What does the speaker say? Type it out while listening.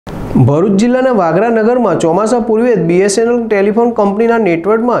ભરૂચ જિલ્લાના વાગરા નગરમાં ચોમાસા પૂર્વે બીએસએનએલ ટેલિફોન કંપનીના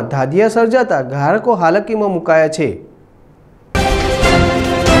નેટવર્કમાં ધાધિયા સર્જાતા ગ્રાહકો હાલાકીમાં મુકાયા છે।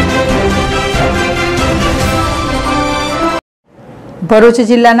 ભરૂચ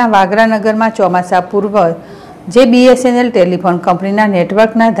જિલ્લાના વાગરા નગરમાં ચોમાસા પૂર્વ જે બીએસએનએલ ટેલિફોન કંપનીના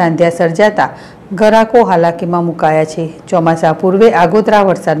નેટવર્કના ધાંધિયા સર્જાતા ગ્રાહકો હાલાકીમાં મુકાયા છે। ચોમાસા પૂર્વે આગોતરા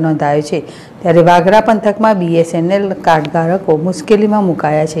વરસાદ નોંધાયો છે, ત્યારે વાગરા પંથકમાં બીએસએનએલ કાર્ડધારકો મુશ્કેલીમાં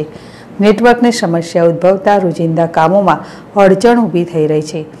મુકાયા છે। નેટવર્કની સમસ્યા ઉદ્ભવતા રોજિંદા કામોમાં અડચણ ઊભી થઈ રહી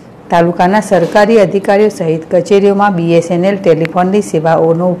છે। તાલુકાના સરકારી અધિકારીઓ સહિત કચેરીઓમાં બીએસએનએલ ટેલિફોનની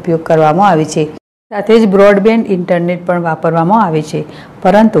સેવાઓનો ઉપયોગ કરવામાં આવે છે, સાથે જ બ્રોડબેન્ડ ઇન્ટરનેટ પણ વાપરવામાં આવે છે,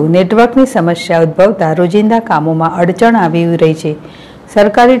 પરંતુ નેટવર્કની સમસ્યા ઉદ્ભવતા રોજિંદા કામોમાં અડચણ આવી રહી છે।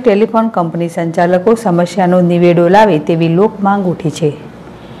 સરકારી ટેલિફોન કંપની સંચાલકો સમસ્યાનો નિવેડો લાવે તેવી લોક માંગ ઉઠી છે।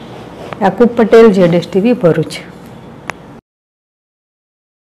 યાકુબ પટેલ, ZSTV, ભરૂચ।